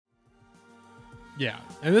Yeah,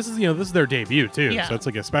 and this is their debut too, Yeah. so it's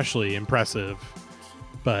like especially impressive.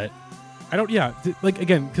 But I don't, yeah, like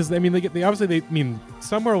again, because I mean, they obviously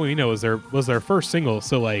Somewhere We Know was their first single,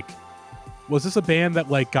 so like, was this a band that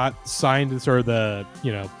like got signed in sort of the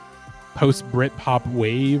post Brit pop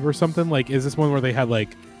wave or something? Like, is this one where they had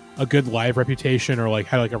like a good live reputation or like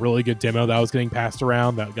had like a really good demo that was getting passed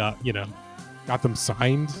around that got them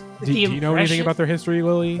signed? Do you know anything about their history,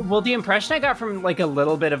 Lily? Well, the impression I got from like a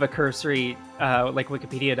little bit of a cursory like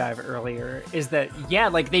Wikipedia dive earlier is that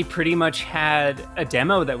like they pretty much had a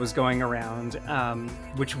demo that was going around,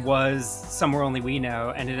 which was Somewhere Only We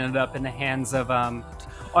Know, and it ended up in the hands of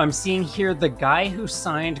I'm seeing here the guy who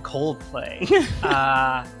signed Coldplay.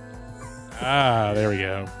 There we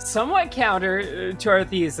go. Somewhat counter to our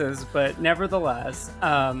thesis, but nevertheless.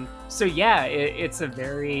 So yeah,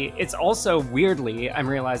 it's also weirdly, I'm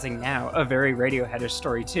realizing now, a very Radioheadish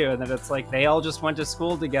story too, and that it's like they all just went to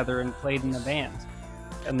school together and played in the band.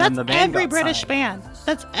 And That's then the band every got British signed. band.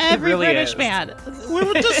 That's every really British is. band. We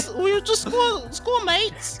were just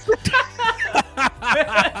schoolmates. we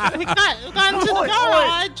got into the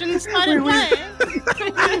garage and started playing.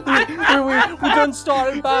 we done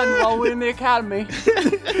started band while we were in the academy.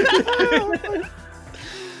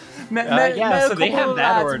 So they have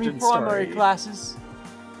that origin primary story. classes.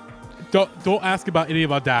 Don't ask about any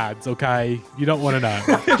of our dads, okay? You don't want to know.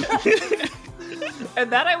 And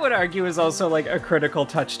that, I would argue, is also like a critical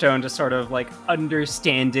touchstone to sort of like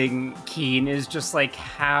understanding Keane, is just like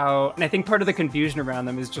how, and I think part of the confusion around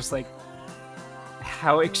them is just like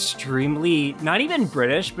how extremely, not even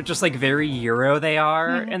British, but just like very Euro they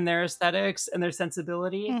are in their aesthetics and their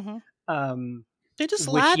sensibility. Mm-hmm. They're just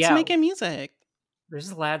lads making music. They're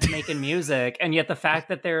just lads making music, and yet the fact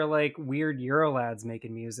that they're like weird Euro lads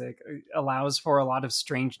making music allows for a lot of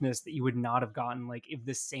strangeness that you would not have gotten like if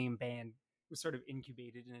this same band was sort of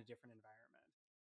incubated in a different environment.